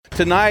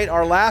Tonight,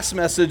 our last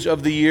message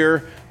of the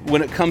year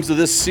when it comes to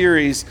this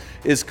series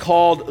is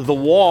called The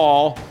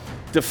Wall,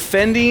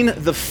 Defending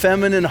the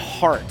Feminine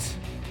Heart.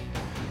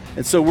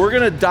 And so we're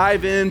going to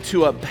dive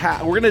into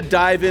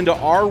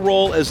our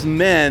role as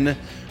men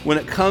when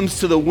it comes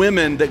to the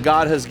women that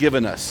God has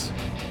given us.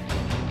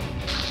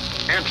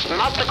 It's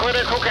not the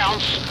critic who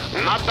counts,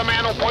 not the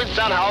man who points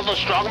out how the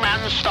strong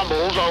man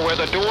stumbles or where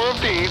the doer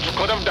of deeds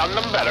could have done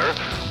them better.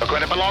 The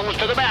credit belongs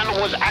to the man who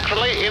was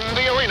actually in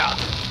the arena,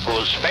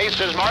 whose face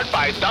is marked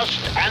by dust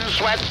and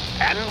sweat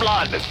and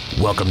blood.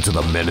 Welcome to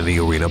the Men in the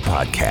Arena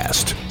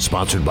podcast,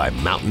 sponsored by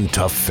Mountain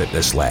Tough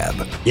Fitness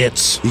Lab.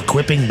 It's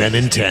Equipping Men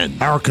in 10.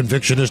 Our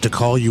conviction is to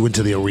call you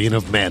into the arena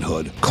of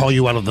manhood, call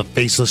you out of the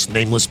faceless,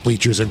 nameless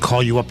bleachers, and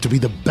call you up to be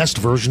the best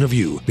version of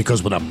you,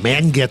 because when a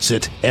man gets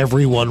it,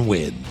 everyone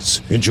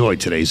wins. Enjoy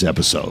today's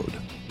episode.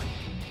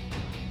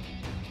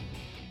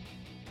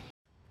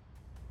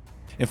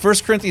 In 1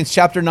 Corinthians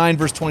chapter 9,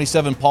 verse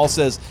 27, Paul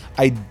says,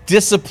 I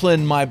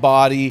discipline my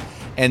body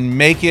and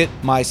make it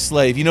my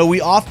slave. You know,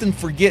 we often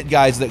forget,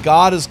 guys, that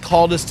God has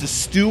called us to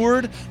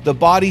steward the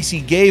bodies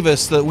he gave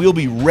us so that we'll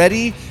be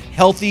ready,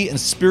 healthy, and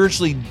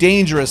spiritually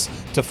dangerous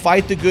to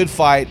fight the good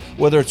fight,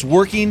 whether it's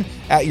working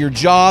at your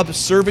job,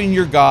 serving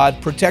your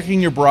God,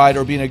 protecting your bride,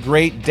 or being a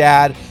great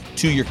dad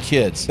to your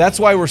kids. That's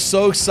why we're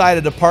so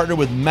excited to partner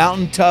with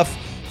Mountain Tough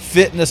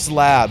Fitness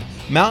Lab.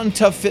 Mountain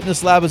Tough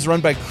Fitness Lab is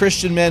run by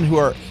Christian men who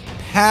are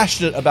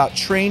passionate about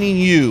training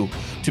you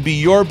to be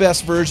your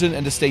best version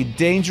and to stay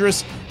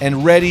dangerous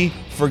and ready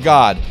for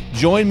God.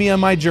 Join me on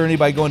my journey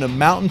by going to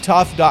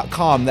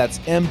mountaintough.com. That's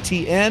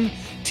MTNTOUGH,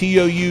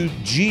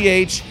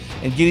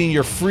 and getting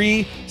your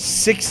free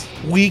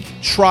 6-week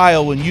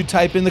trial when you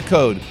type in the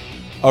code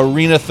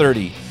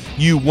ARENA30.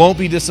 You won't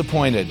be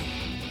disappointed.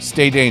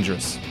 Stay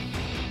dangerous.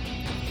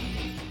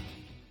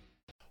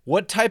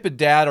 What type of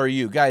dad are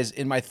you? Guys,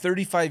 in my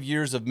 35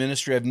 years of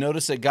ministry, I've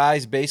noticed that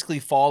guys basically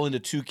fall into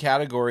 2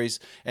 categories.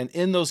 And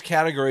in those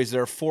categories,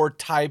 there are 4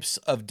 types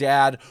of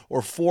dad,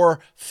 or 4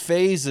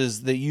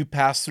 phases that you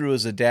pass through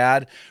as a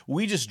dad.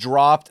 We just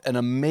dropped an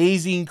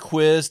amazing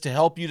quiz to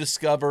help you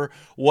discover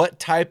what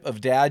type of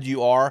dad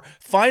you are.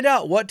 Find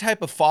out what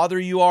type of father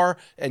you are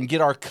and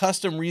get our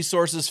custom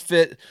resources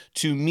fit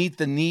to meet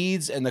the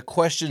needs and the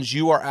questions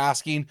you are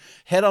asking.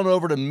 Head on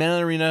over to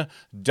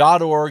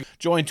menarena.org.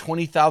 Join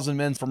 20,000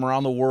 men from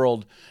around the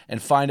world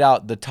and find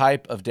out the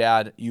type of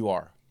dad you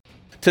are.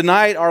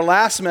 Tonight, our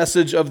last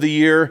message of the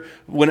year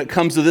when it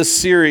comes to this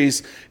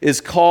series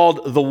is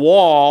called The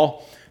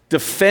Wall,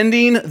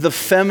 Defending the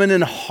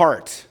Feminine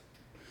Heart.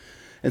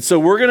 And so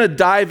we're going to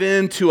dive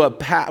into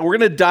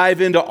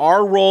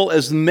our role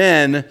as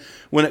men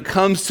when it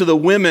comes to the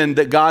women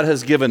that God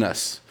has given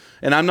us.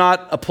 And I'm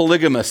not a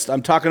polygamist.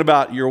 I'm talking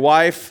about your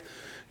wife,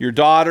 your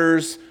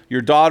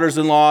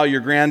daughters-in-law,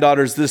 your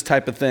granddaughters, this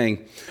type of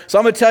thing. So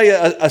I'm going to tell you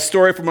a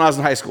story from when I was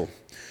in high school.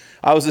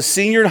 I was a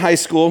senior in high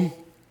school,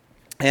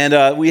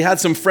 and we had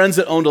some friends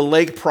that owned a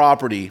lake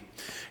property.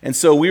 And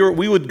so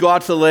we would go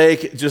out to the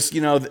lake, just,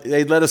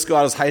 they'd let us go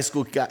out as high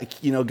school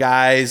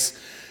guys,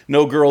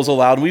 no girls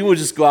allowed. We would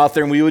just go out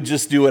there and we would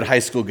just do what high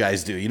school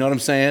guys do. You know what I'm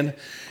saying?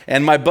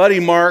 And my buddy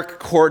Mark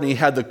Courtney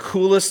had the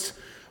coolest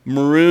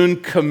maroon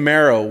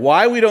Camaro.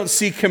 Why we don't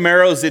see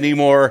Camaros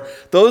anymore?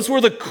 Those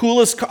were the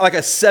coolest, like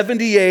a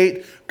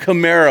 78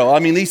 Camaro. I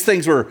mean, these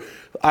things were,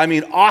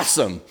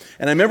 awesome.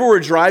 And I remember we're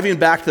driving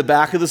back to the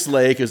back of this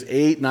lake. It was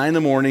 8, 9 in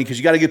the morning because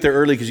you got to get there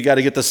early because you got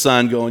to get the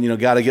sun going,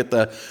 got to get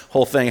the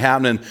whole thing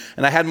happening.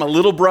 And I had my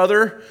little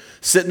brother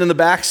sitting in the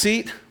back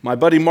seat. My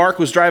buddy Mark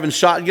was driving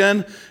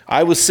shotgun.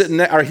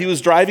 He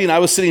was driving, I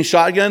was sitting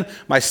shotgun.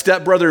 My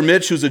stepbrother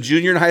Mitch, who's a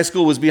junior in high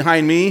school, was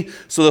behind me.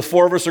 So the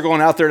 4 of us are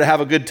going out there to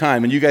have a good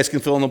time, and you guys can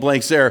fill in the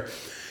blanks there.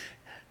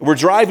 We're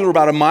driving, we're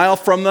about a mile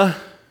from the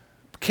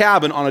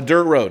cabin on a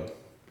dirt road.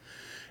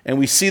 And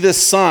we see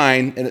this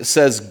sign, and it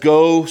says,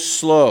 "Go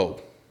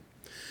slow."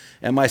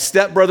 And my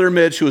stepbrother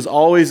Mitch, who was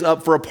always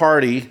up for a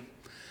party,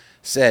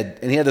 said,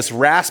 and he had this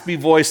raspy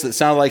voice that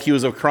sounded like he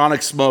was a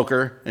chronic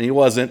smoker, and he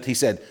wasn't. He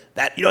said,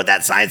 "You know what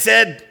that sign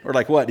said?" Or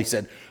like what? He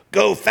said,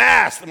 "Go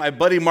fast." And my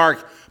buddy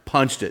Mark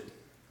punched it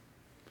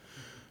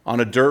on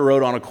a dirt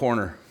road on a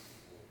corner.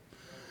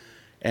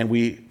 And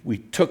we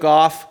took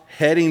off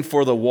heading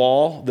for the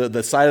wall,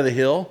 the side of the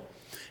hill,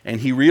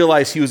 and he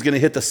realized he was going to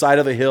hit the side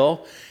of the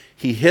hill.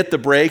 He hit the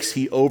brakes,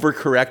 he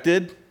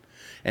overcorrected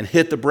and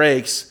hit the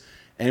brakes,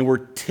 and we're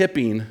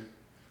tipping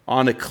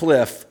on a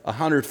cliff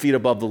 100 feet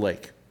above the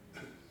lake.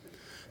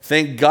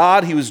 Thank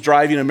God he was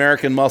driving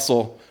American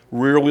Muscle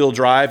rear-wheel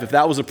drive. If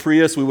that was a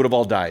Prius, we would have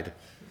all died.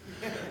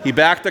 He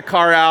backed the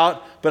car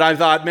out, but I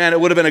thought, man,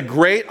 it would have been a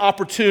great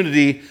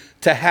opportunity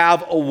to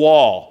have a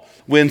wall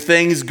when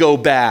things go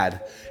bad.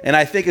 And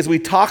I think as we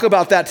talk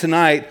about that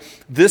tonight,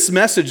 this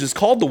message is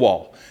called The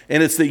Wall.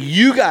 And it's that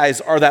you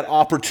guys are that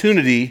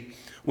opportunity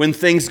when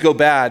things go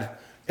bad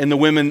in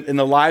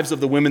the lives of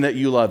the women that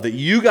you love, that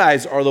you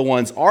guys are the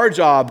ones. Our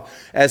job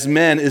as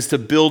men is to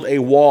build a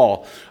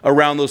wall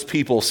around those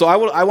people. So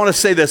I want to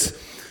say this.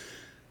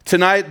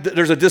 Tonight,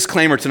 there's a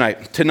disclaimer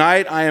tonight.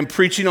 Tonight, I am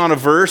preaching on a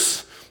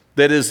verse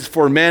that is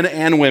for men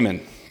and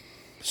women.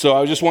 So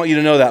I just want you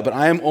to know that. But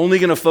I am only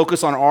going to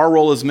focus on our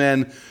role as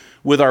men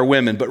with our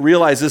women. But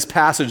realize this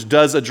passage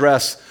does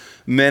address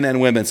men and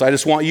women. So I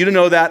just want you to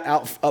know that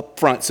up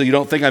front so you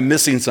don't think I'm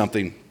missing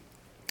something.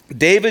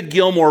 David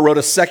Gilmour wrote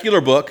a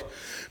secular book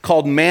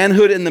called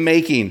Manhood in the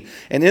Making.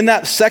 And in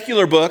that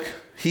secular book,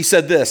 he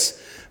said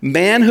this: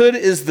 manhood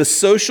is the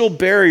social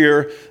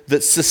barrier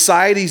that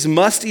societies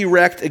must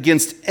erect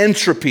against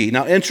entropy.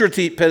 Now,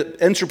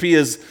 entropy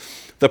is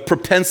the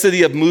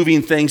propensity of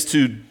moving things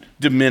to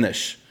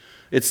diminish.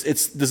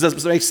 Does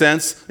that make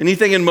sense?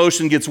 Anything in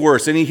motion gets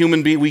worse. Any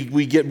human being,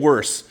 we get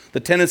worse. The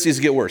tendencies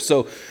get worse.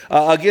 So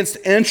against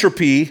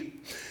entropy,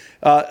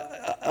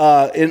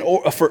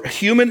 for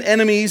human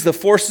enemies, the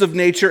forces of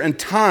nature and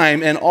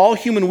time, and all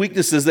human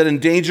weaknesses that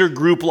endanger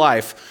group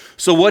life.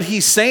 So what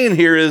he's saying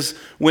here is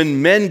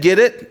when men get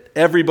it,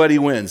 everybody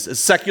wins. A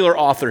secular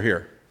author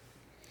here.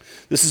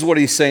 This is what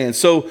he's saying.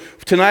 So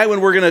tonight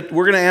when we're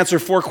gonna answer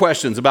 4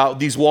 questions about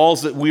these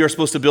walls that we are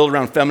supposed to build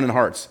around feminine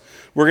hearts.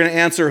 We're going to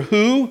answer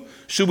who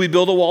should we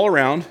build a wall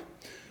around?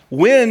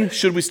 When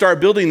should we start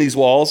building these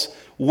walls?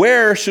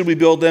 Where should we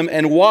build them?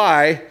 And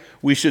why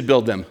we should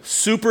build them?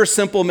 Super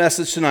simple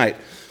message tonight.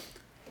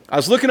 I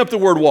was looking up the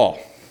word wall.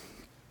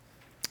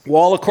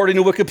 Wall, according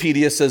to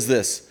Wikipedia, says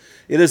this: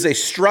 it is a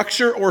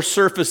structure or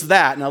surface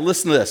that, now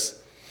listen to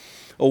this.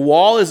 A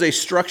wall is a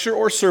structure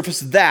or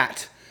surface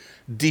that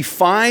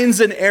defines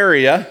an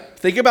area.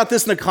 Think about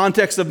this in the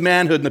context of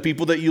manhood and the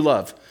people that you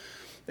love.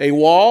 A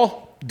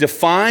wall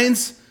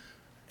defines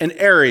an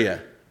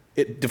area.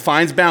 It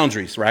defines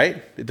boundaries,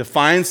 right? It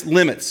defines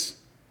limits.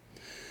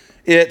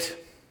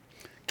 It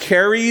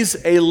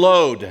carries a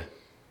load.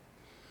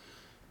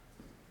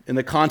 In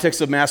the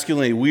context of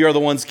masculinity, we are the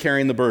ones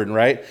carrying the burden,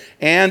 right?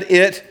 And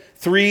it,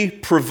 3,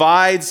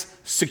 provides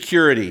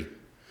security.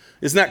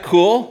 Isn't that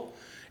cool?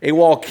 A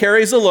wall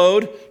carries a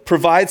load,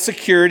 provides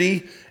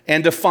security,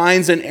 and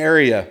defines an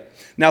area.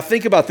 Now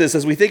think about this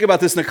as we think about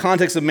this in the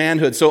context of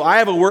manhood. So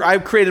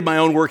I've created my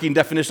own working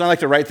definition. I like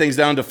to write things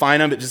down, define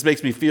them. It just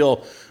makes me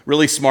feel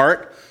really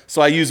smart.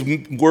 So I use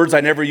words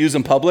I never use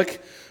in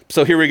public.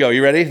 So here we go.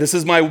 You ready? This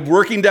is my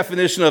working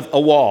definition of a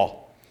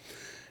wall.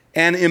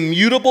 An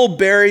immutable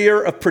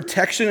barrier of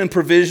protection and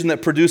provision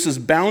that produces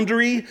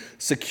boundary,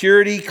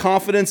 security,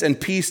 confidence, and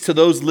peace to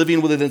those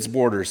living within its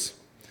borders.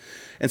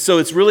 And so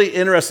it's really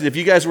interesting. If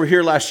you guys were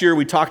here last year,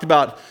 we talked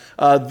about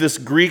this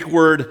Greek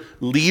word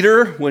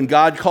leader, when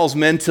God calls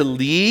men to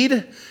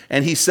lead,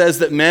 and he says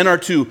that men are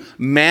to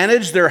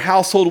manage their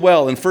household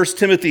well. In 1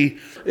 Timothy,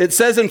 it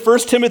says in 1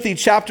 Timothy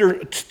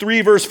chapter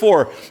 3, verse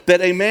 4,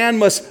 that a man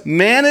must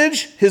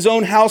manage his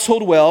own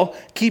household well,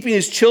 keeping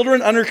his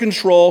children under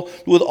control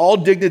with all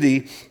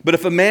dignity. But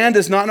if a man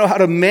does not know how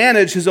to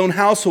manage his own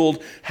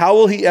household, how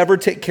will he ever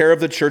take care of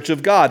the church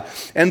of God?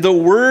 And the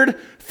word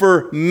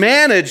for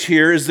manage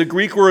here is the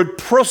Greek word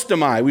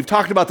prostomai. We've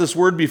talked about this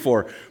word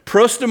before.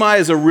 Prostomai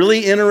is a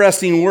really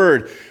interesting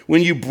word.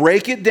 When you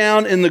break it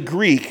down in the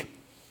Greek,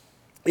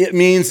 it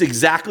means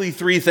exactly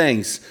 3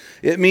 things.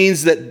 It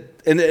means that,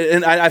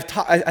 and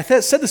I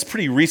said this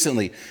pretty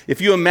recently. If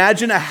you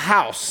imagine a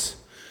house,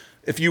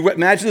 if you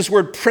imagine this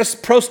word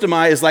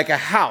prostomai is like a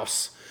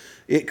house,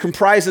 it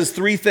comprises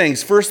 3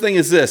 things. First thing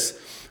is this: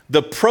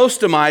 the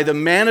prostomai, the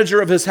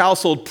manager of his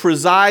household,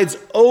 presides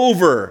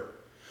over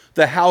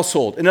the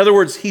household. In other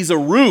words, he's a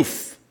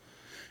roof.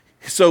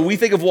 So we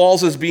think of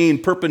walls as being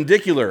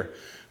perpendicular,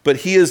 but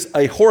he is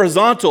a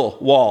horizontal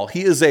wall.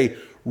 He is a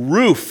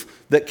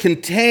roof that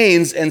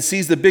contains and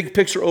sees the big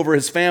picture over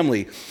his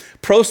family.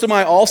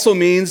 Prostomai also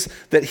means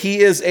that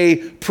he is a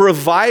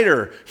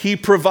provider. He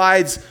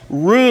provides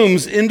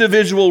rooms,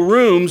 individual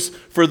rooms,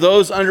 for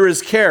those under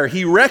his care.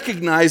 He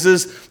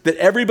recognizes that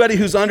everybody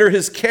who's under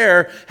his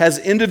care has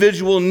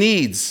individual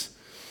needs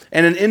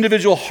and an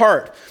individual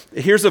heart.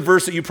 Here's a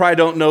verse that you probably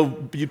don't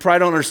know. You probably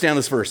don't understand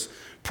this verse.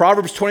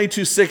 Proverbs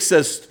 22:6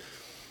 says,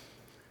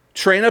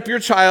 train up your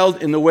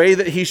child in the way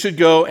that he should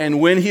go, and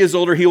when he is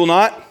older, he will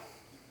not?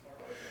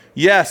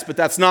 Yes, but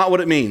that's not what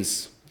it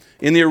means.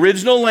 In the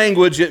original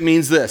language, it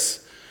means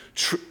this: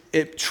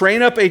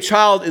 train up a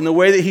child in the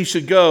way that he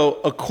should go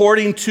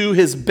according to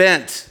his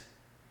bent,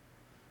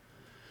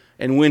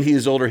 and when he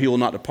is older, he will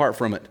not depart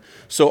from it.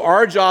 So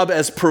our job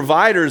as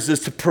providers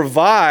is to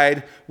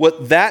provide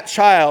what that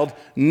child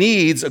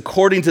needs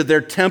according to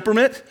their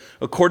temperament,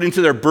 according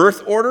to their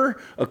birth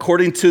order,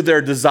 according to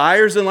their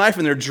desires in life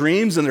and their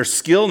dreams and their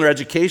skill and their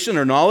education,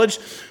 their knowledge.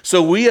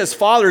 So we as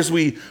fathers,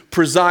 we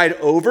preside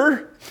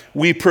over,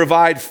 we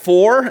provide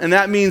for, and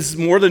that means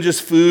more than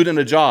just food and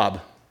a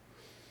job,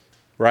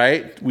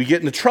 right? We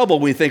get into trouble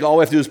when we think all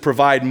we have to do is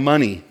provide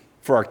money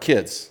for our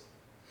kids.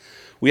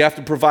 We have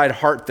to provide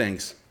heart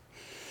things.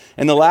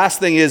 And the last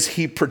thing is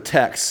he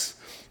protects.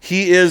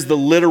 He is the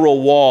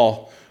literal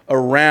wall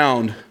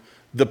around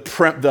the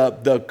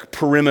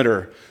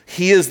perimeter.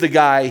 He is the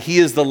guy. He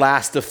is the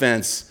last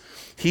defense.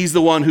 He's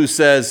the one who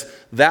says,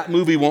 that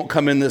movie won't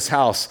come in this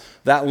house.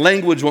 That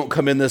language won't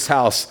come in this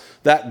house.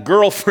 That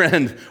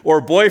girlfriend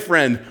or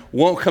boyfriend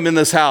won't come in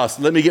this house.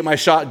 Let me get my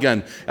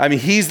shotgun. I mean,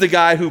 he's the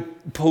guy who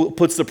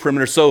puts the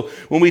perimeter. So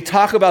when we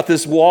talk about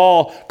this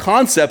wall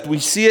concept, we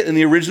see it in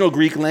the original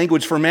Greek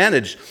language for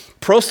manage.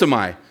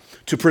 Prosomai,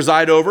 to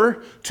preside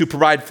over, to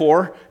provide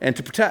for, and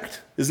to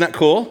protect. Isn't that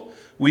cool?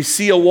 We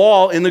see a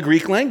wall in the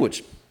Greek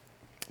language.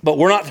 But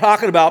we're not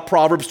talking about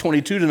Proverbs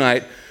 22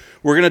 tonight.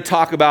 We're going to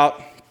talk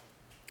about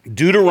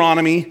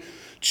Deuteronomy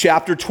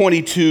chapter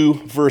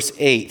 22, verse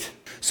 8.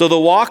 So the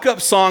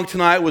walk-up song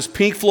tonight was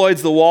Pink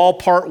Floyd's The Wall,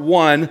 Part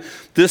 1.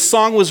 This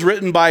song was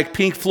written by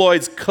Pink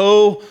Floyd's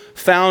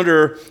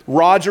co-founder,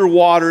 Roger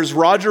Waters.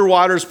 Roger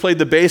Waters played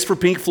the bass for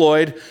Pink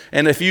Floyd.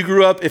 And if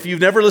you've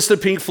never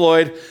listened to Pink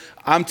Floyd,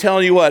 I'm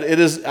telling you what, it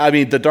is,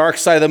 The Dark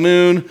Side of the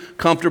Moon,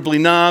 Comfortably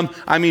Numb.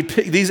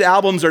 These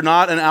albums are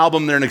not an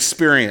album, they're an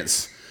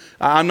experience.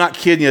 I'm not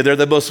kidding you. They're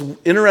the most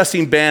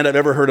interesting band I've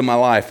ever heard in my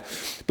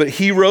life. But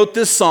he wrote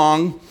this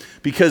song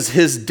because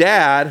his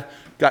dad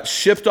got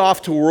shipped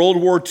off to World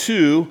War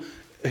II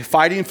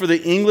fighting for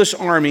the English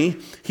army.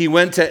 He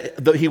went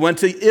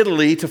to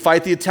Italy to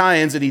fight the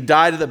Italians, and he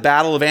died at the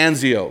Battle of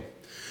Anzio.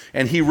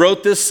 And he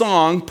wrote this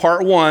song,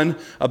 Part 1,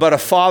 about a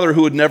father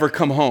who would never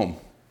come home.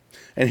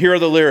 And here are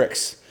the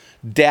lyrics.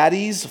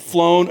 Daddy's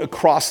flown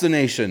across the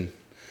nation,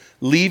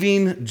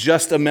 leaving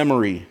just a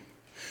memory.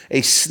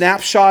 A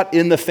snapshot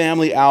in the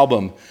family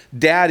album.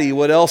 Daddy,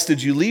 what else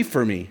did you leave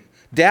for me?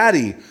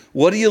 Daddy,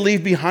 what do you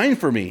leave behind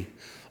for me?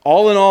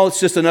 All in all, it's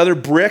just another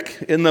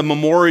brick in the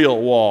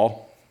memorial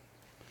wall.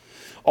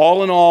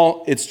 All in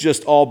all, it's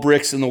just all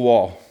bricks in the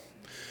wall.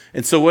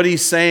 And so what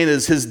he's saying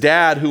is his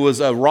dad, who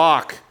was a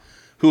rock,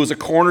 who was a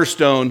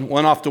cornerstone,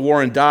 went off to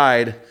war and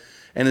died,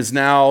 and is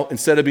now,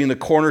 instead of being the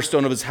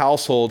cornerstone of his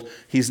household,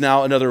 he's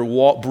now another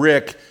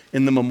brick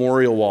in the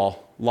memorial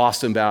wall,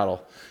 lost in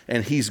battle.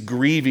 And he's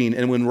grieving.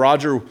 And when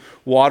Roger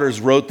Waters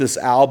wrote this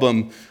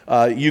album,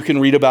 you can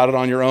read about it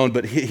on your own,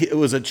 but it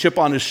was a chip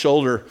on his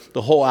shoulder,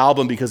 the whole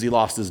album, because he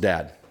lost his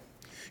dad.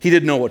 He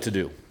didn't know what to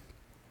do.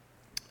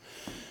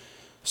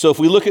 So if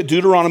we look at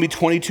Deuteronomy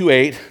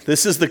 22:8,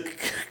 this is the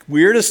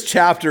weirdest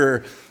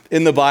chapter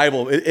in the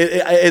Bible.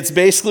 It's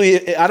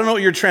basically, I don't know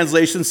what your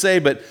translations say,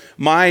 but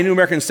my New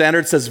American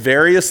Standard says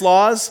various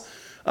laws.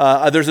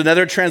 There's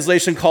another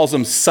translation calls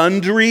them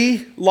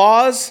sundry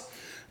laws.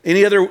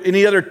 Any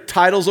other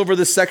titles over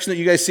this section that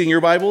you guys see in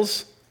your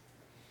Bibles?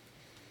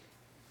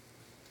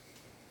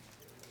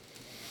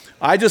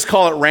 I just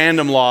call it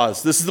random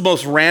laws. This is the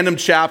most random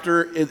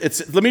chapter.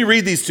 Let me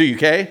read these to you,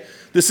 okay?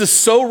 This is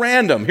so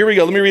random. Here we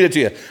go. Let me read it to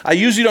you. I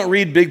usually don't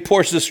read big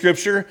portions of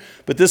Scripture,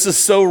 but this is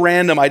so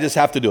random, I just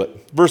have to do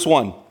it. Verse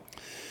 1.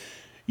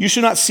 You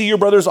should not see your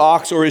brother's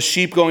ox or his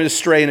sheep going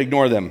astray and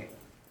ignore them.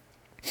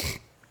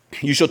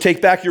 You shall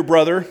take back your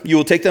brother. You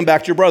will take them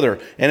back to your brother.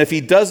 And if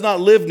he does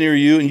not live near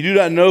you and you do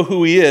not know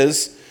who he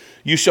is,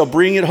 you shall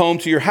bring it home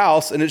to your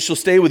house, and it shall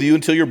stay with you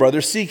until your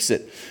brother seeks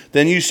it.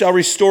 Then you shall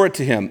restore it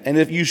to him. And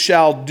if you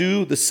shall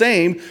do the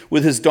same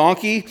with his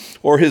donkey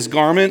or his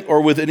garment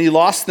or with any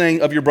lost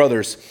thing of your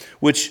brother's,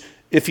 which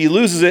if he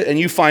loses it and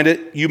you find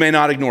it, you may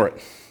not ignore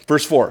it.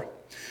 Verse 4.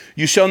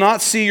 You shall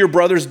not see your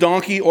brother's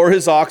donkey or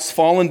his ox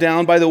fallen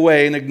down by the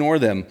way and ignore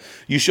them.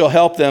 You shall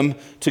help them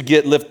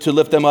to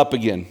lift them up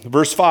again.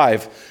 Verse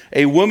 5,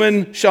 a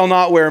woman shall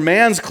not wear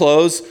man's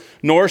clothes,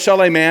 nor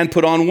shall a man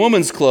put on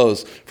woman's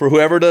clothes. For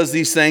whoever does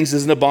these things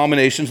is an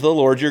abomination to the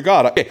Lord your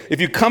God. Okay.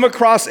 If you come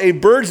across a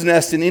bird's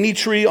nest in any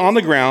tree on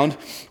the ground,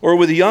 or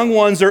with young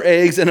ones or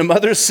eggs, and a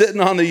mother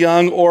sitting on the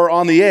young or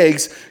on the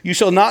eggs, you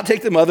shall not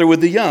take the mother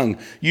with the young.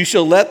 You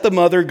shall let the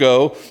mother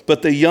go,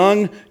 but the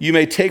young you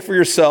may take for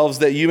yourselves,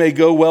 that you may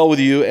go well with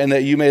you, and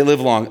that you may live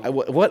long.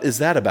 What is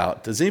that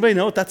about? Does anybody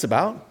know what that's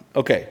about?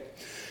 Okay.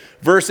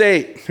 Verse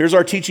 8, here's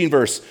our teaching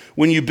verse.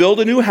 When you build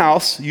a new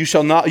house, you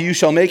shall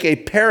make a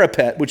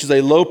parapet, which is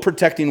a low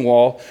protecting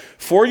wall,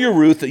 for your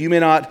roof, that you may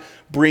not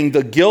bring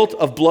the guilt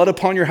of blood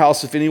upon your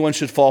house if anyone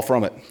should fall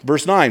from it.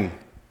 Verse 9,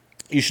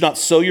 you should not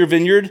sow your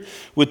vineyard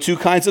with two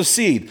kinds of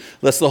seed,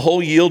 lest the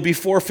whole yield be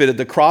forfeited,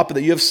 the crop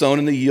that you have sown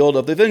and the yield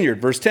of the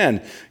vineyard. Verse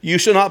 10, you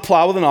shall not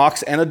plow with an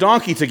ox and a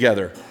donkey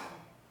together.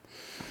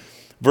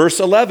 Verse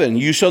 11,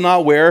 you shall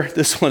not wear,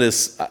 this one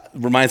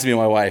reminds me of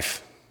my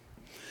wife.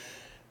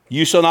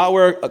 You shall not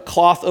wear a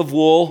cloth of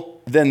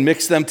wool, then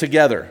mix them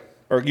together.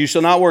 Or you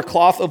shall not wear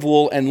cloth of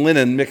wool and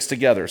linen mixed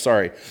together.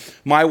 Sorry.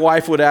 My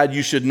wife would add,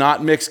 you should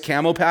not mix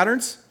camo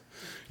patterns.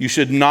 You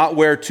should not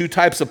wear two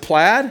types of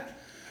plaid.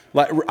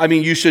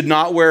 You should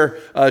not wear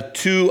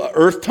two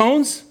earth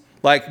tones.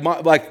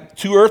 Like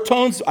two earth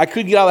tones, I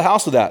couldn't get out of the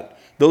house with that.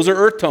 Those are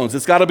earth tones.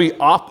 It's got to be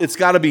it's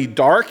got to be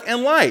dark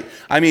and light.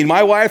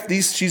 My wife,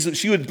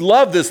 she would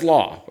love this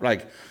law.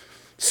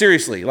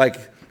 Seriously,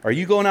 are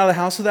you going out of the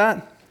house with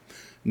that?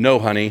 No,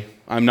 honey,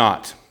 I'm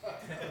not.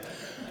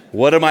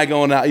 What am I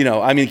going out?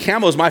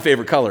 Camo is my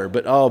favorite color,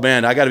 but oh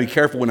man, I got to be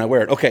careful when I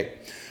wear it. Okay.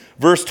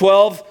 Verse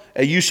 12,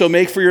 you shall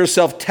make for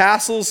yourself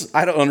tassels.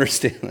 I don't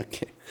understand.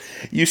 Okay.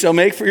 You shall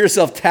make for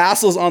yourself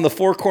tassels on the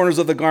four corners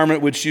of the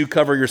garment which you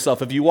cover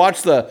yourself. If you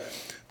watch the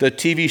the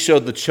TV show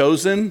The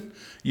Chosen,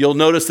 you'll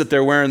notice that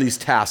they're wearing these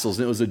tassels,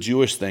 and it was a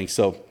Jewish thing.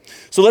 So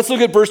let's look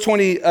at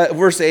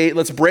verse 8.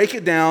 Let's break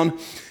it down,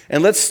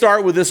 and let's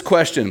start with this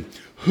question.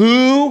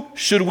 Who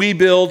should we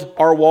build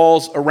our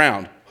walls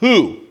around?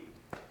 Who?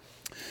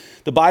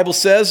 The Bible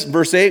says,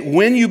 verse 8,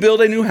 when you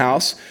build a new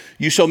house,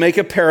 you shall make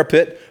a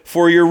parapet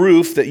for your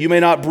roof, that you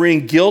may not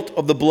bring guilt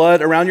of the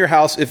blood around your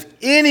house if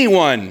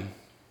anyone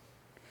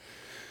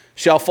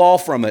shall fall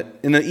from it.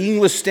 In the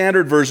English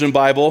Standard Version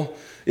Bible,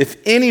 if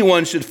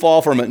anyone should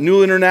fall from it.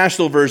 New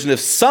International Version, if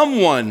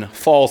someone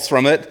falls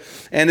from it.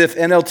 And if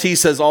NLT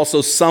says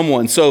also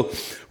someone. So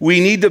we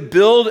need to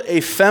build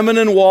a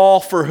feminine wall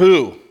for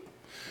who?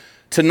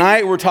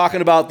 Tonight we're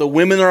talking about the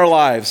women in our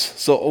lives.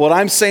 So what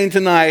I'm saying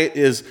tonight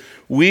is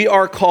we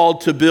are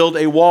called to build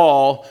a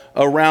wall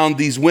around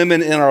these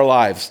women in our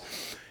lives.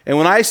 And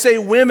when I say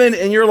women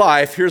in your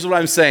life, here's what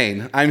I'm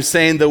saying. I'm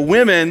saying the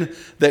women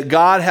that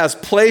God has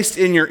placed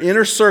in your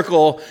inner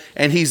circle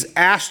and he's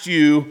asked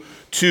you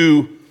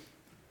to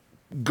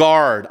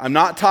guard. I'm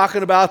not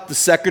talking about the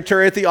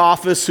secretary at the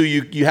office who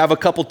you have a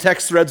couple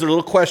text threads that are a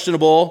little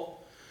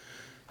questionable.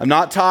 I'm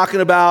not talking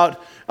about,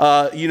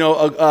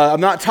 I'm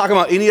not talking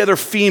about any other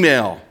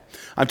female.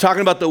 I'm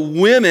talking about the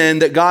women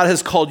that God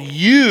has called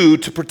you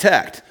to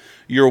protect.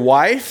 Your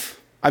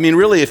wife. I mean,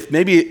 really, I'm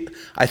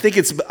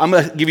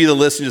going to give you the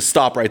list and just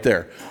stop right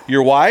there.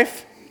 Your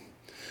wife,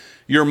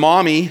 your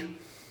mommy,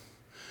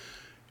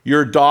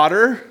 your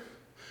daughter,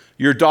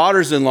 your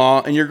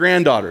daughters-in-law, and your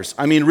granddaughters.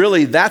 I mean,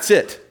 really, that's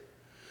it.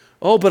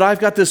 Oh, but I've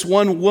got this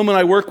one woman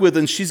I work with,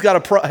 and she's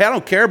got I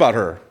don't care about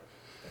her.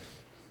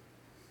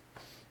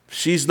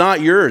 She's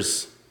not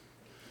yours.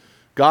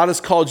 God has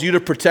called you to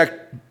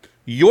protect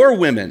your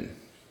women.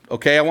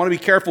 Okay, I want to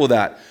be careful with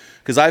that.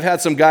 Because I've had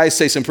some guys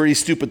say some pretty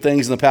stupid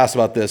things in the past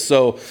about this.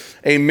 So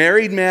a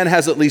married man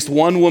has at least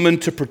one woman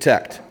to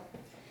protect.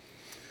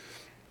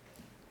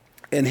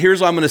 And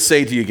here's what I'm going to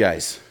say to you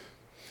guys.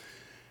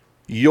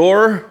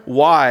 Your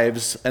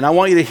wives, and I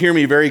want you to hear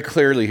me very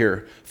clearly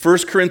here. 1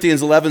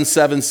 Corinthians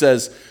 11:7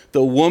 says,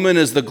 the woman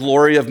is the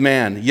glory of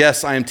man.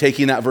 Yes, I am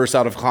taking that verse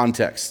out of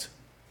context.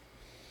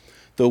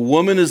 The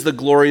woman is the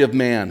glory of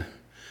man.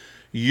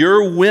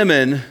 Your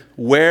women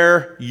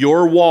wear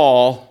your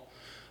wall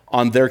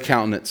on their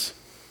countenance.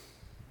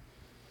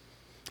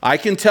 I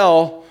can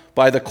tell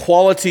by the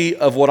quality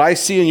of what I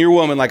see in your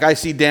woman, like I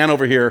see Dan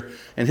over here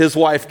and his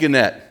wife,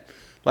 Gannett.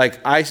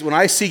 When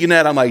I see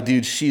Gannett, I'm like,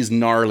 dude, she's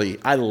gnarly.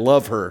 I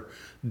love her.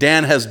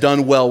 Dan has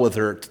done well with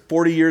her.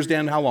 40 years,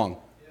 Dan, how long?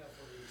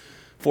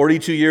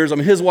 42 years. I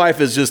mean, his wife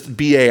is just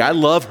BA. I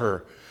love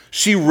her.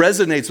 She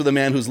resonates with a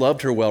man who's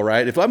loved her well,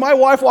 right? If my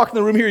wife walked in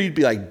the room here, you'd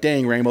be like,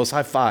 dang, Ramos,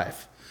 high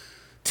five.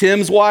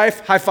 Tim's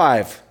wife, high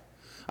five.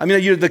 I mean,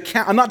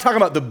 I'm not talking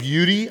about the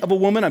beauty of a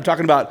woman. I'm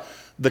talking about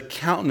the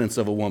countenance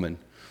of a woman.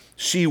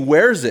 She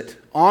wears it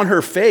on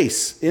her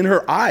face, in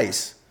her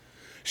eyes.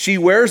 She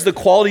wears the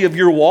quality of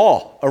your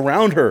wall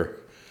around her.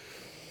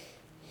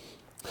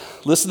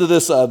 Listen to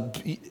this.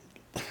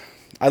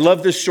 I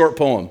love this short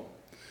poem.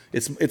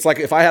 It's like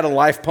if I had a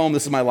life poem,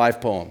 this is my life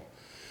poem.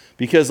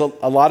 Because a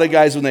lot of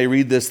guys, when they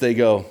read this, they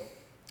go,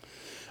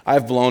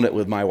 I've blown it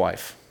with my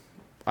wife.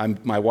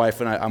 My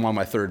wife and I'm on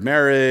my third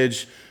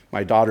marriage.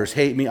 My daughters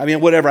hate me. I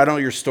mean, whatever. I don't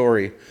know your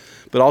story.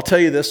 But I'll tell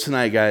you this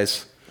tonight,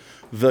 guys.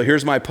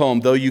 Here's my poem.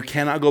 Though you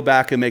cannot go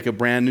back and make a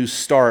brand new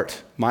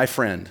start, my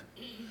friend,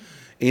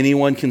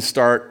 anyone can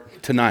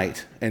start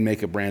tonight and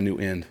make a brand new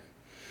end.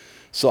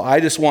 So I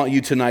just want you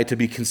tonight to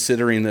be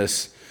considering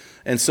this.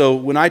 And so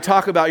when I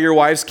talk about your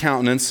wife's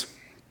countenance,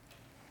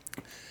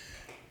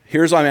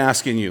 here's what I'm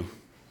asking you.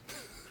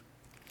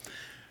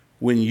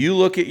 When you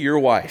look at your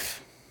wife,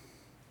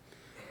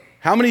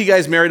 how many of you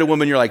guys married a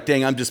woman you're like,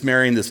 dang, I'm just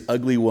marrying this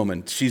ugly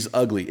woman. She's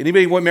ugly.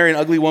 Anybody want to marry an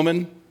ugly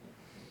woman?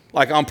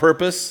 Like on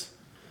purpose?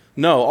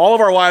 No. All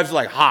of our wives are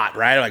like hot,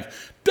 right? Like,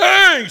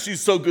 dang, she's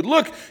so good.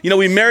 Look,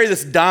 we marry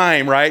this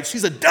dime, right?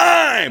 She's a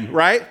dime,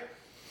 right?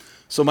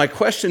 So my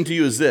question to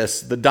you is this.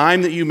 The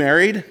dime that you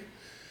married,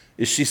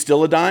 is she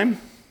still a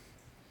dime?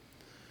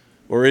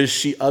 Or is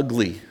she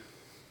ugly?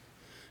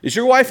 Is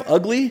your wife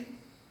ugly?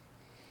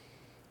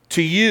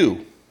 To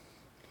you.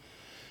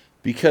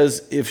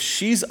 Because if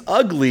she's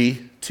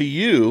ugly to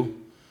you,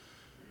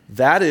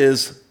 that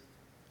is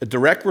a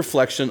direct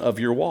reflection of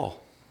your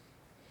wall.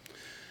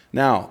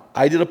 Now,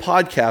 I did a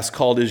podcast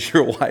called Is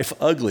Your Wife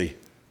Ugly?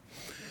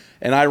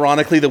 And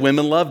ironically, the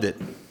women loved it.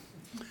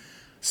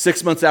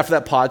 6 months after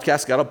that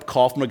podcast, got a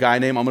call from a guy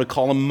named, I'm going to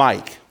call him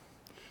Mike.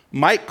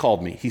 Mike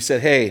called me. He said,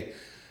 hey,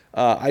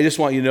 I just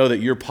want you to know that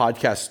your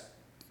podcast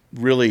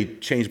really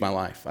changed my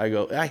life. I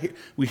go,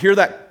 we hear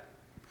that,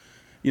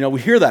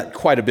 we hear that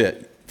quite a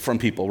bit from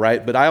people,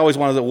 right? But I always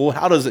wanted to, well,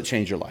 how does it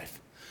change your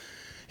life?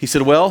 He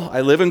said, well,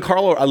 I lived in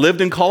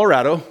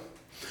Colorado.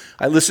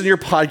 I listened to your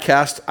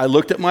podcast. I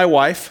looked at my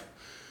wife.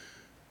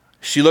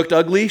 She looked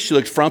ugly. She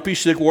looked frumpy.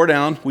 She looked wore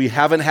down. We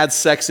haven't had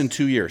sex in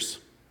 2 years.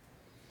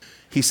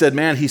 He said,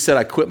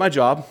 I quit my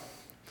job.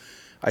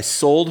 I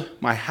sold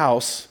my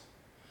house.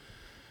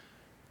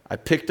 I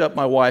picked up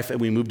my wife and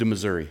we moved to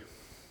Missouri.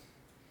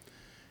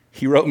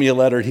 He wrote me a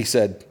letter and he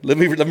said, let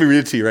me read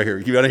it to you right here.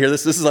 You want to hear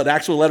this? This is an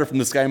actual letter from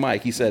this guy,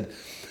 Mike. He said,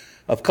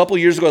 a couple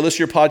years ago, I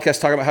listened to your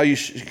podcast talking about how you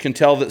can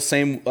tell that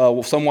some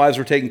wives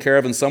were taken care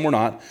of and some were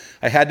not.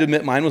 I had to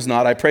admit mine was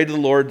not. I prayed to the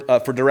Lord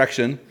for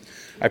direction.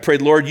 I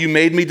prayed, Lord, you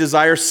made me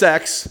desire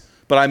sex,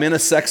 but I'm in a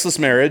sexless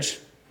marriage.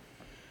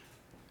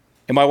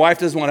 And my wife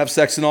doesn't want to have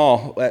sex at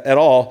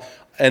all.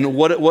 And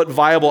what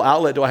viable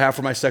outlet do I have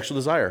for my sexual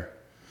desire?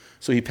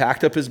 So he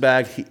packed up his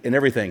bag and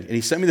everything. And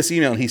he sent me this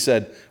email and he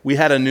said, we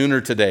had a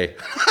nooner today.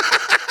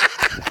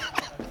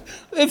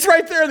 It's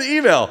right there in the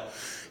email.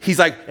 He's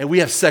like, and we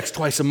have sex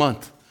twice a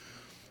month,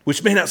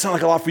 which may not sound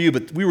like a lot for you,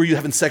 but we were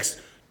having sex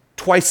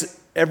twice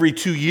every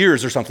 2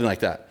 years or something like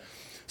that.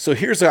 So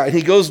here's a guy, and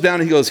he goes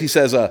down and he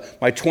says,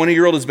 my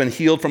 20-year-old has been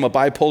healed from a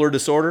bipolar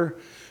disorder.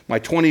 My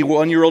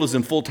 21-year-old is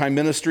in full-time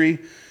ministry,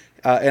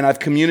 and I've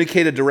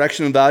communicated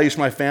direction and values to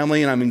my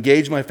family, and I'm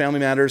engaged in my family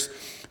matters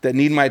that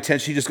need my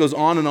attention. He just goes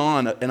on,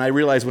 and I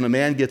realize when a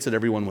man gets it,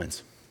 everyone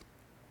wins.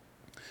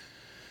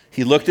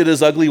 He looked at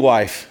his ugly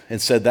wife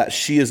and said that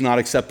she is not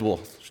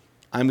acceptable.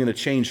 I'm going to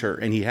change her,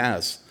 and he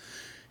has.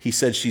 He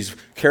said she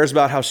cares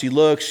about how she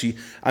looks.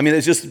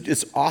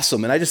 It's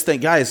awesome. And I just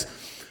think, guys,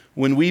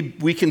 when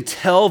we can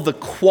tell the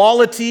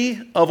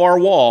quality of our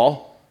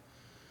wall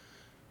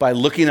by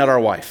looking at our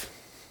wife.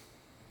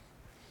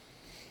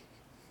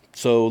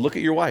 So look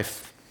at your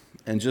wife,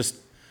 and just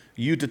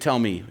you tell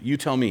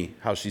me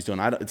how she's doing.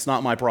 It's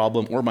not my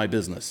problem or my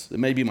business. It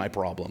may be my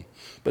problem,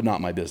 but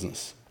not my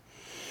business.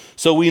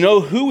 So we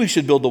know who we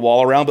should build the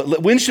wall around,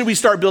 but when should we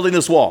start building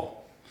this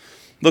wall?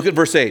 Look at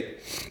verse 8.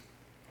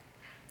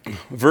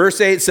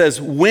 Verse 8 says,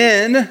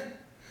 when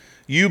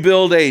you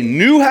build a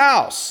new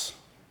house,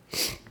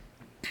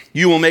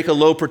 you will make a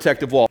low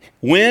protective wall.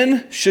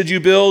 When should you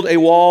build a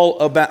wall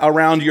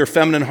around your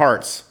feminine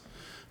hearts?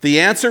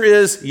 The answer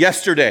is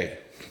yesterday.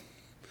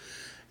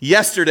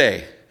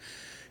 Yesterday.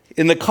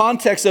 In the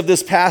context of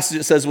this passage,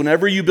 it says,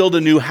 whenever you build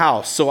a new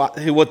house. So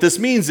what this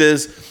means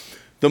is,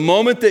 the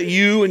moment that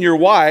you and your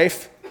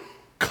wife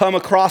come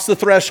across the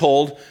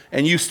threshold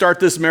and you start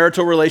this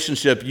marital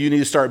relationship, you need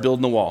to start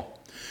building the wall.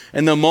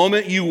 And the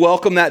moment you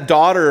welcome that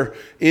daughter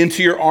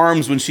into your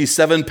arms when she's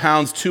 7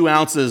 pounds, 2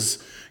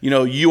 ounces,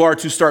 you are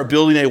to start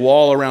building a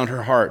wall around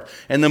her heart.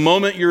 And the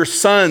moment your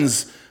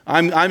sons,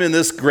 I'm in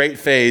this great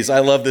phase. I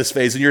love this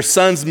phase. And your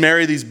sons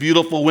marry these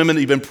beautiful women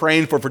that you've been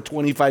praying for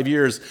 25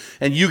 years,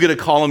 and you get to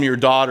call them your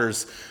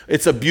daughters.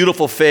 It's a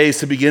beautiful phase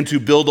to begin to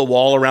build a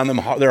wall around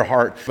their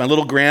heart. My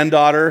little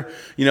granddaughter,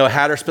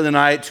 had her spend the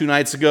night 2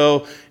 nights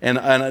ago, and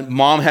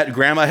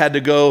grandma had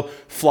to go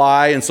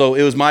fly, and so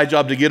it was my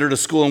job to get her to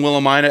school in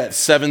Willamina at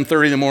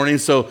 7:30 in the morning.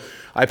 So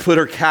I put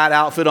her cat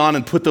outfit on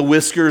and put the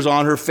whiskers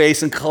on her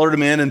face and colored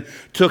them in and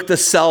took the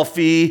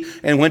selfie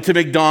and went to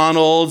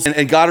McDonald's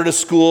and got her to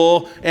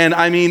school. And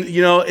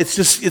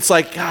it's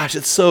like, gosh,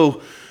 it's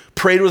so,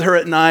 prayed with her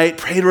at night,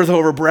 prayed with her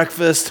over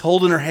breakfast,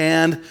 holding her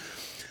hand.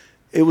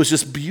 It was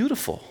just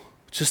beautiful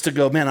just to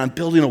go, man, I'm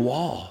building a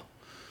wall.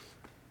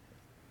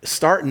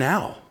 Start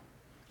now.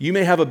 You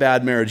may have a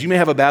bad marriage. You may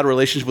have a bad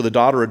relationship with a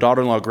daughter, a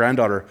daughter-in-law, a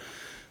granddaughter.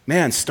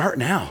 Man, start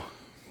now.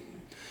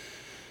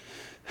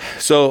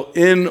 So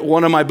in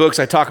one of my books,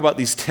 I talk about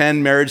these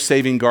 10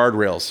 marriage-saving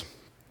guardrails.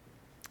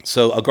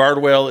 So a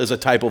guardrail is a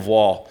type of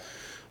wall.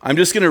 I'm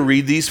just going to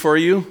read these for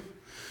you.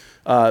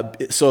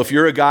 So if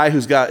you're a guy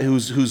who's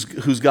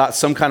got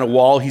some kind of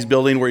wall he's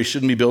building where he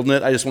shouldn't be building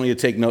it, I just want you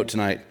to take note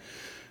tonight.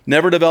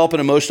 Never develop an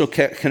emotional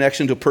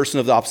connection to a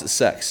person of the opposite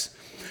sex.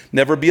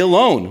 Never be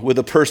alone with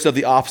a person of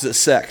the opposite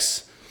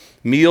sex.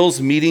 Meals,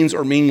 meetings,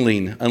 or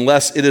mingling,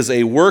 unless it is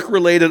a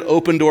work-related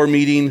open-door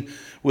meeting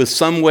with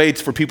some way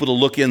for people to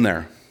look in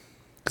there.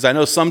 Because I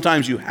know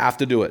sometimes you have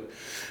to do it.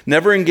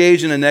 Never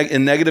engage in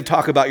negative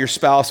talk about your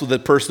spouse with a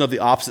person of the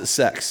opposite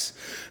sex.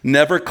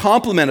 Never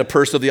compliment a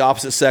person of the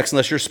opposite sex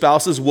unless your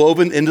spouse is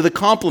woven into the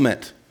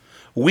compliment.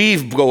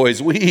 Weave,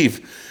 boys,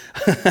 weave.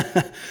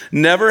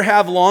 Never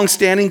have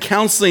long-standing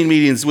counseling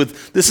meetings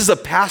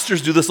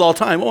pastors do this all the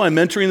time. Oh, I'm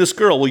mentoring this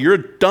girl. Well, you're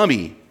a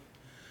dummy.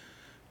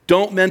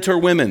 Don't mentor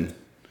women.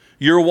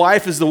 Your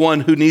wife is the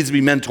one who needs to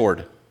be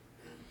mentored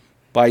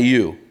by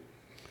you.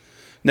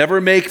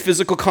 Never make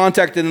physical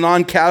contact in a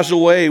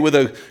non-casual way we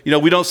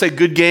don't say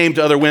good game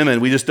to other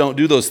women. We just don't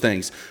do those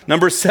things.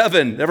 Number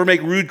 7, never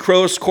make rude,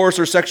 coarse,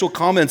 or sexual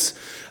comments,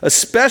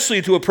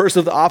 especially to a person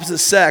of the opposite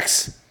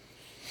sex.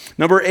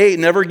 Number 8,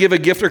 never give a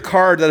gift or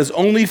card that is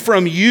only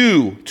from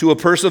you to a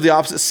person of the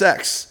opposite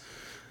sex.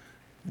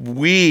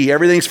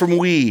 Everything's from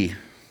we.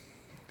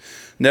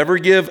 Never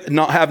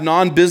have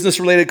non-business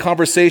related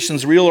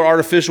conversations, real or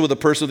artificial, with a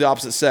person of the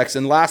opposite sex.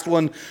 And last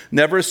one,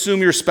 never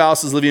assume your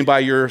spouse is living by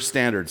your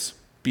standards.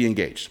 Be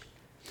engaged.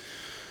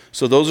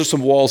 So those are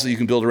some walls that you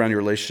can build around your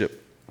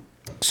relationship.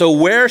 So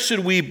where should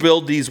we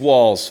build these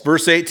walls?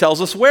 Verse 8 tells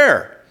us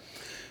where.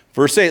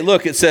 Verse 8,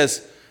 look, it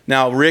says,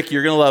 now, Rick,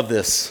 you're going to love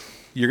this.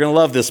 You're going to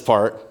love this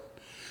part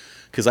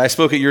because I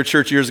spoke at your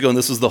church years ago, and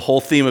this was the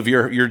whole theme of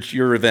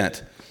your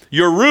event.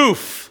 Your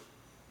roof.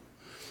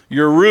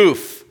 Your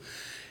roof.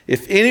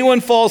 If anyone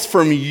falls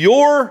from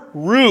your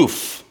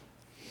roof,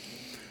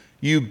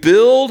 You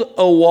build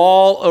a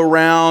wall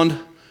around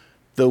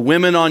the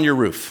women on your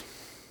roof.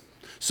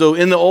 So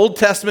in the Old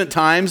Testament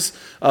times,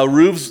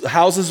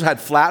 houses had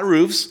flat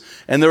roofs,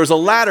 and there was a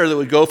ladder that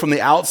would go from the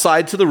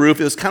outside to the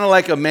roof. It was kind of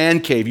like a man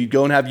cave. You'd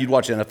go and you'd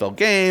watch NFL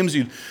games.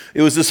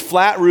 It was this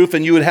flat roof,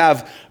 and you would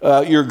have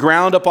your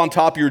ground up on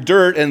top of your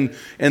dirt, and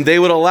they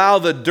would allow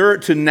the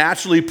dirt to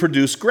naturally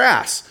produce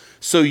grass.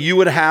 So you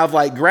would have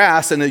like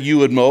grass, and you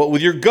would mow it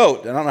with your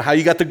goat. I don't know how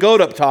you got the goat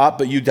up top,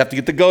 but you'd have to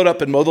get the goat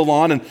up and mow the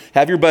lawn, and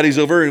have your buddies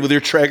over and with your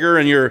Traeger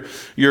and your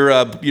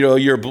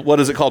what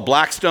is it called,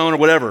 Blackstone or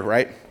whatever,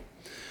 right?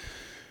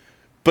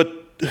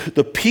 But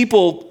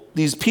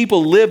these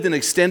people lived in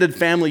extended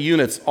family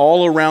units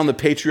all around the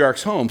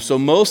patriarch's home. So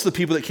most of the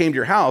people that came to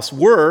your house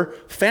were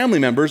family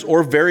members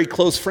or very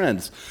close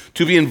friends.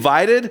 To be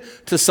invited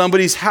to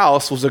somebody's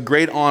house was a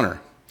great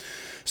honor.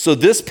 So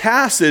this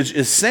passage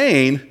is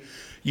saying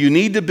you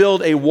need to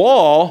build a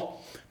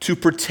wall to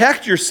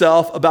protect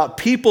yourself about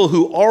people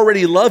who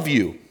already love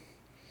you,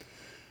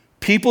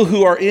 people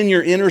who are in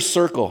your inner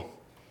circle.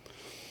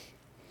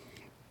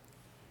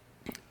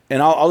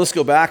 And I'll just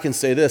go back and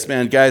say this,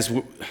 man, guys,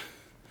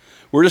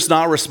 we're just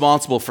not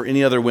responsible for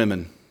any other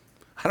women.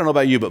 I don't know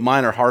about you, but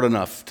mine are hard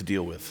enough to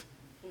deal with.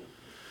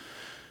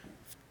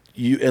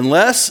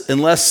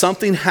 Unless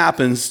something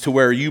happens to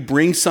where you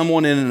bring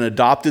someone in an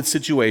adopted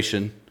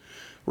situation,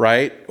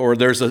 right? Or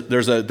there's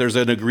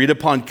an agreed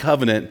upon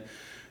covenant,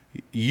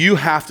 you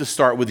have to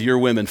start with your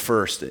women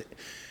first.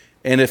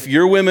 And if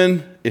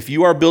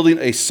you are building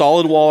a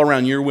solid wall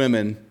around your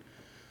women,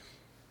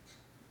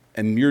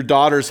 and your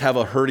daughters have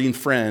a hurting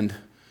friend,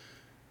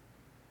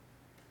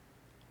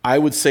 I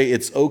would say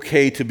it's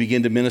okay to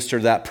begin to minister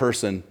to that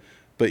person,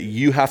 but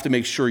you have to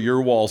make sure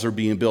your walls are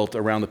being built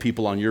around the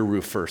people on your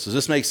roof first. Does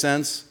this make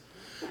sense?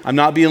 I'm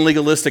not being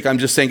legalistic. I'm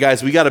just saying,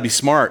 guys, we got to be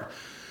smart.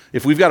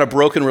 If we've got a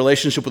broken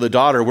relationship with a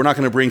daughter, we're not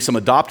going to bring some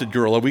adopted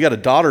girl. We got a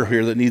daughter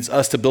here that needs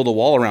us to build a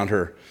wall around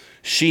her.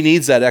 She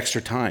needs that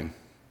extra time,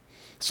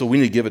 so we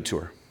need to give it to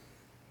her.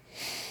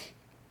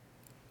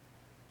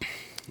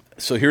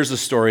 So here's a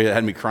story that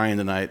had me crying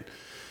tonight.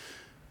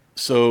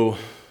 So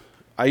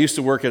I used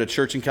to work at a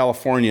church in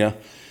California,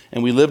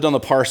 and we lived on the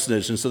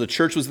parsonage. And so the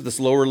church was at this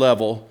lower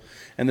level,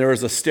 and there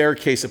was a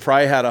staircase that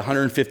probably had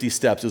 150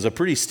 steps. It was a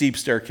pretty steep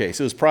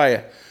staircase. It was probably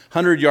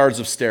 100 yards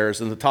of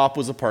stairs, and the top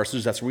was the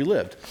parsonage. That's where we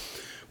lived.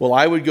 Well,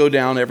 I would go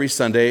down every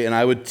Sunday, and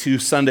I would do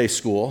Sunday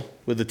school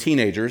with the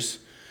teenagers,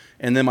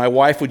 and then my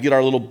wife would get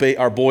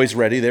our boys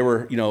ready. They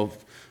were,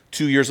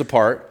 2 years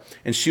apart.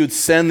 And she would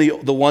send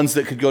the ones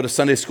that could go to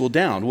Sunday school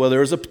down. Well,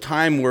 there was a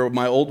time where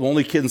my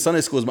only kid in Sunday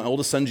school was my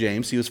oldest son,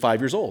 James. He was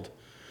 5 years old.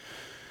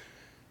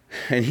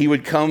 And he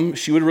would come,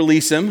 she would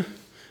release him.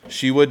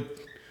 This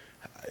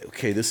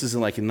isn't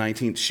like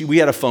we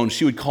had a phone.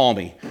 She would call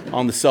me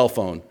on the cell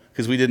phone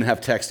because we didn't have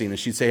texting. And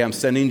she'd say, I'm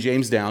sending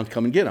James down,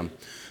 come and get him.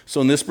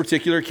 So on this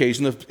particular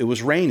occasion, it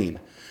was raining.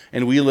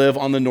 And we live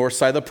on the north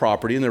side of the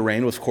property, and the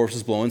rain, of course,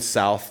 was blowing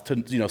south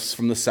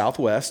from the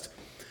southwest.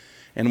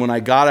 And when I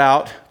got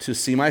out to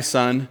see my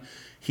son,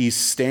 he's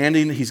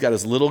standing, he's got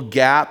his little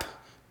Gap,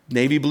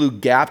 navy blue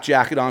Gap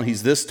jacket on.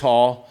 He's this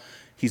tall.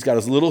 He's got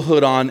his little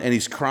hood on, and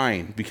he's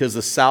crying because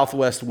the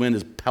southwest wind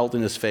is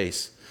pelting his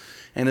face.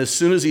 And as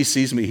soon as he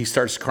sees me, he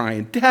starts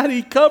crying,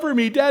 Daddy, cover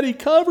me, Daddy,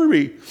 cover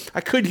me.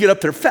 I couldn't get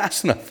up there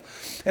fast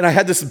enough. And I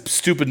had this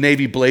stupid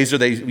navy blazer.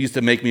 They used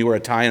to make me wear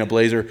a tie and a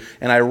blazer.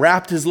 And I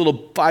wrapped his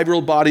little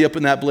 5-year-old body up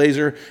in that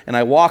blazer, and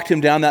I walked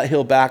him down that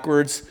hill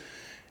backwards.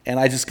 And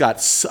I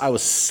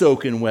was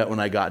soaking wet when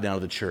I got down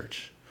to the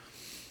church.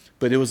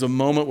 But it was a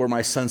moment where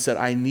my son said,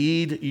 I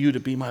need you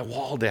to be my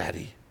wall,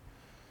 Daddy.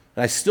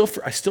 And I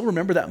still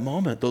remember that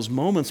moment, those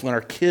moments when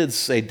our kids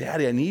say,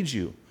 Daddy, I need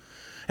you.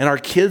 And our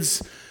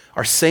kids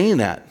are saying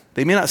that.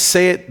 They may not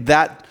say it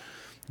that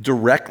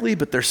directly,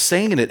 but they're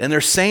saying it. And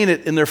they're saying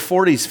it in their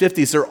 40s,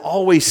 50s. They're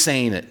always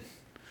saying it.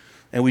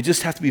 And we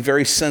just have to be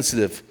very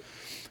sensitive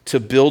to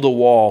build a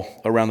wall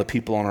around the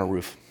people on our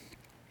roof.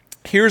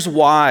 Here's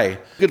why.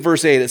 Look at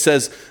verse 8. It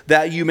says,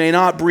 that you may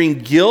not bring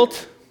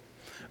guilt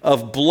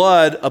of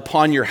blood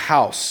upon your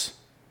house.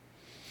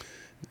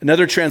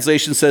 Another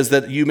translation says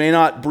that you may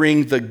not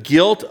bring the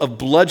guilt of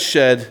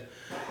bloodshed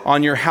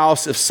on your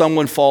house if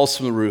someone falls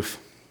from the roof.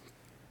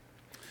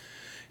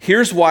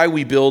 Here's why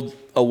we build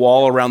a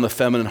wall around the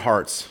feminine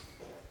hearts.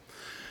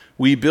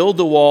 We build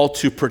the wall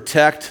to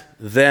protect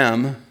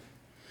them,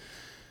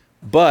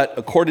 but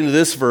according to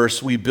this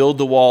verse, we build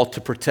the wall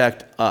to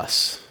protect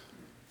us.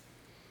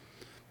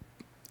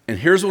 And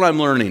here's what I'm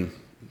learning.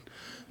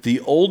 The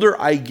older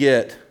I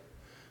get,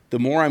 the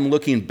more I'm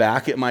looking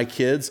back at my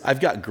kids. I've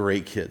got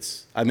great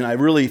kids. I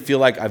really feel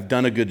like I've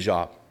done a good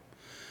job.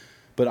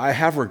 But I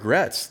have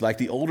regrets. Like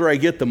the older I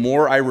get, the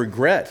more I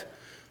regret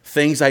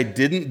things I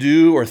didn't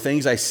do or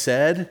things I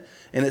said.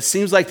 And it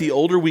seems like the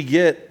older we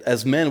get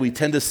as men, we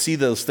tend to see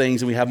those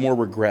things and we have more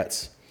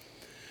regrets.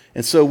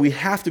 And so we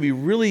have to be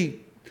really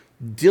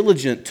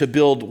diligent to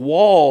build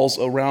walls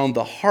around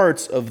the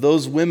hearts of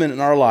those women in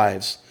our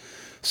lives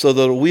so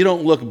that we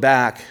don't look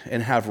back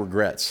and have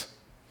regrets.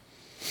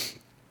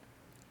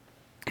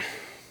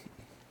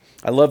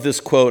 I love this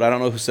quote. I don't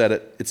know who said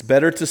it. It's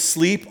better to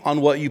sleep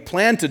on what you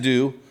plan to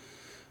do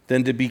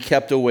than to be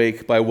kept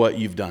awake by what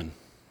you've done.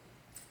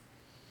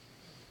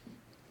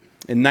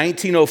 In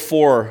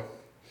 1904,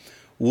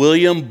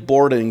 William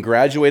Borden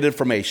graduated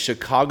from a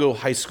Chicago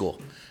high school.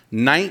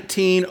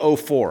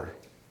 1904.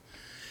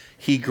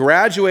 He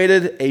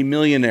graduated a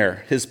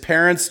millionaire. His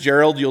parents,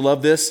 Gerald, you'll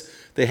love this,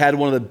 they had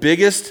one of the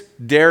biggest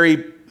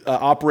dairy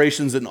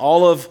operations in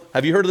all of,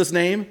 have you heard of this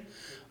name?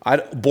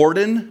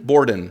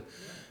 Borden,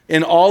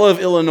 in all of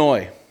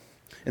Illinois.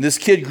 And this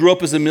kid grew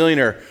up as a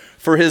millionaire.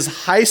 For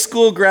his high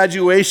school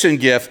graduation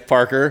gift,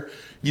 Parker,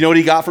 you know what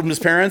he got from his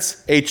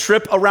parents? A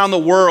trip around the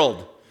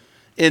world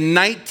in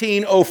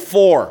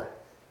 1904.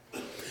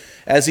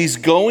 As he's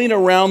going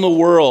around the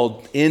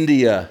world,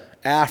 India,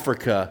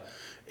 Africa,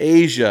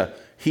 Asia,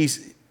 I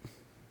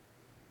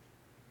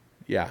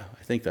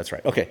think that's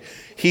right. Okay.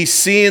 He's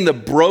seeing the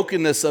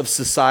brokenness of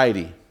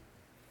society.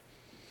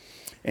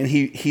 And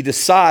he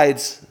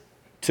decides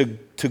to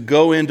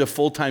go into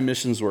full-time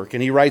missions work.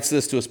 And he writes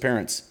this to his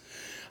parents.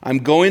 I'm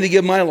going to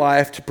give my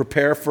life to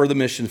prepare for the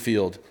mission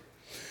field.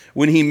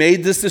 When he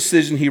made this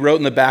decision, he wrote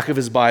in the back of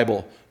his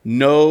Bible,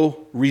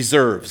 no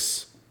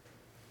reserves.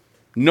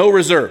 No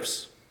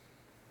reserves.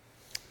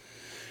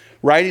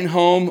 Writing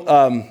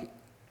home,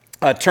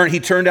 he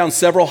turned down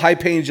several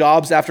high-paying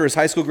jobs after his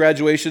high school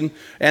graduation,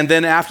 and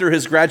then after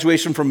his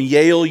graduation from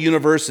Yale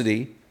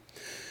University.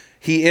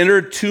 He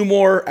entered two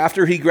more,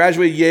 after he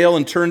graduated Yale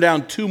and turned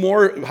down two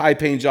more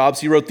high-paying jobs,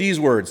 he wrote these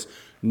words,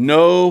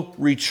 no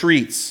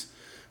retreats.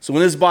 So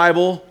in his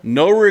Bible,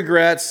 no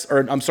reserves,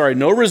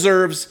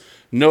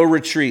 no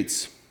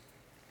retreats.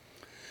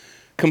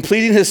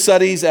 Completing his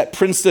studies at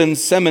Princeton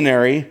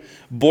Seminary,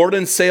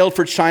 Borden sailed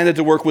for China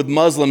to work with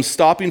Muslims,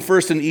 stopping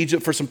first in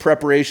Egypt for some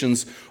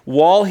preparations.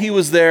 While he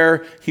was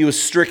there, he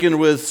was stricken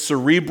with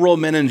cerebral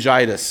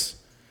meningitis,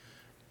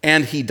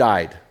 and he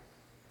died.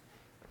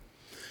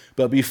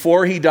 But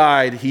before he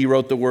died, he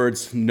wrote the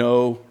words,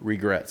 no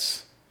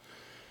regrets.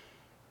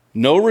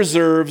 No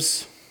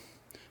reserves,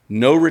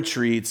 no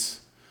retreats,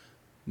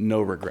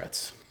 no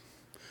regrets.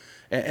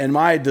 And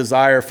my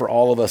desire for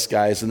all of us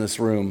guys in this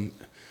room,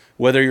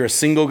 whether you're a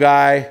single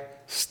guy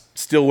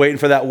still waiting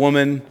for that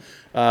woman,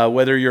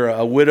 whether you're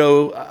a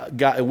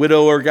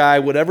widower guy,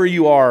 whatever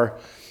you are,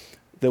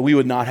 that we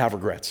would not have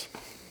regrets.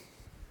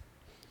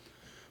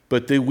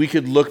 But that we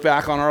could look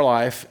back on our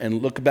life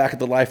and look back at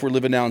the life we're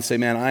living now and say,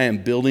 man, I am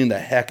building the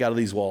heck out of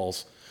these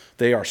walls.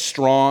 They are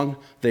strong,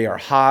 they are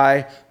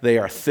high, they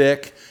are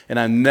thick, and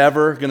I'm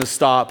never going to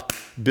stop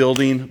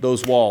building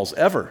those walls,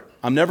 ever.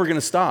 I'm never going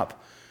to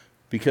stop.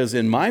 Because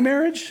in my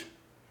marriage,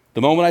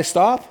 the moment I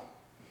stop,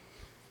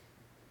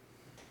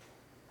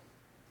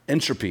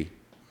 entropy.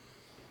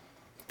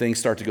 Things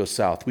start to go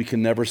south. We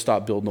can never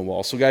stop building the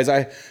wall. So guys,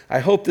 I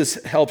hope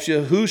this helps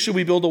you. Who should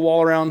we build the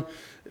wall around?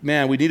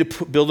 Man, we need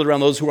to build it around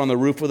those who are on the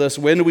roof with us.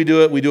 When do we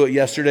do it? We do it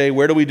yesterday.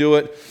 Where do we do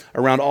it?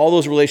 Around all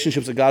those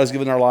relationships that God has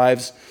given in our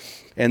lives.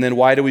 And then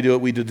why do we do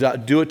it? We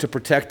do it to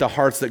protect the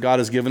hearts that God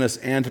has given us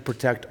and to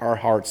protect our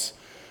hearts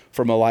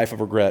from a life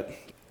of regret.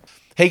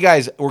 Hey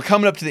guys, we're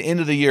coming up to the end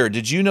of the year.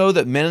 Did you know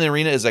that Men in the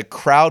Arena is a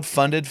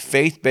crowd-funded,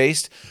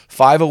 faith-based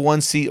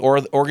 501c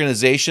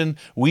organization?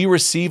 We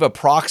receive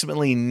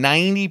approximately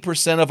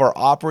 90% of our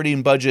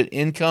operating budget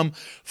income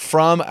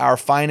from our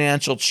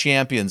financial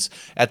champions.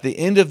 At the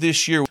end of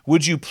this year,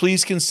 would you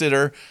please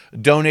consider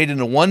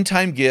donating a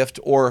one-time gift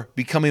or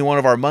becoming one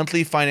of our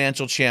monthly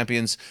financial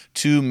champions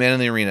to Men in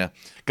the Arena?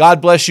 God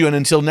bless you, and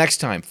until next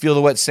time, feel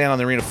the wet sand on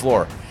the arena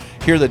floor.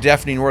 Hear the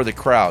deafening roar of the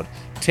crowd.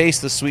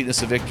 Taste the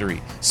sweetness of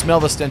victory. Smell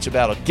the stench of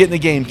battle. Get in the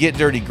game, get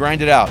dirty,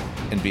 grind it out,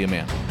 and be a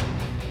man.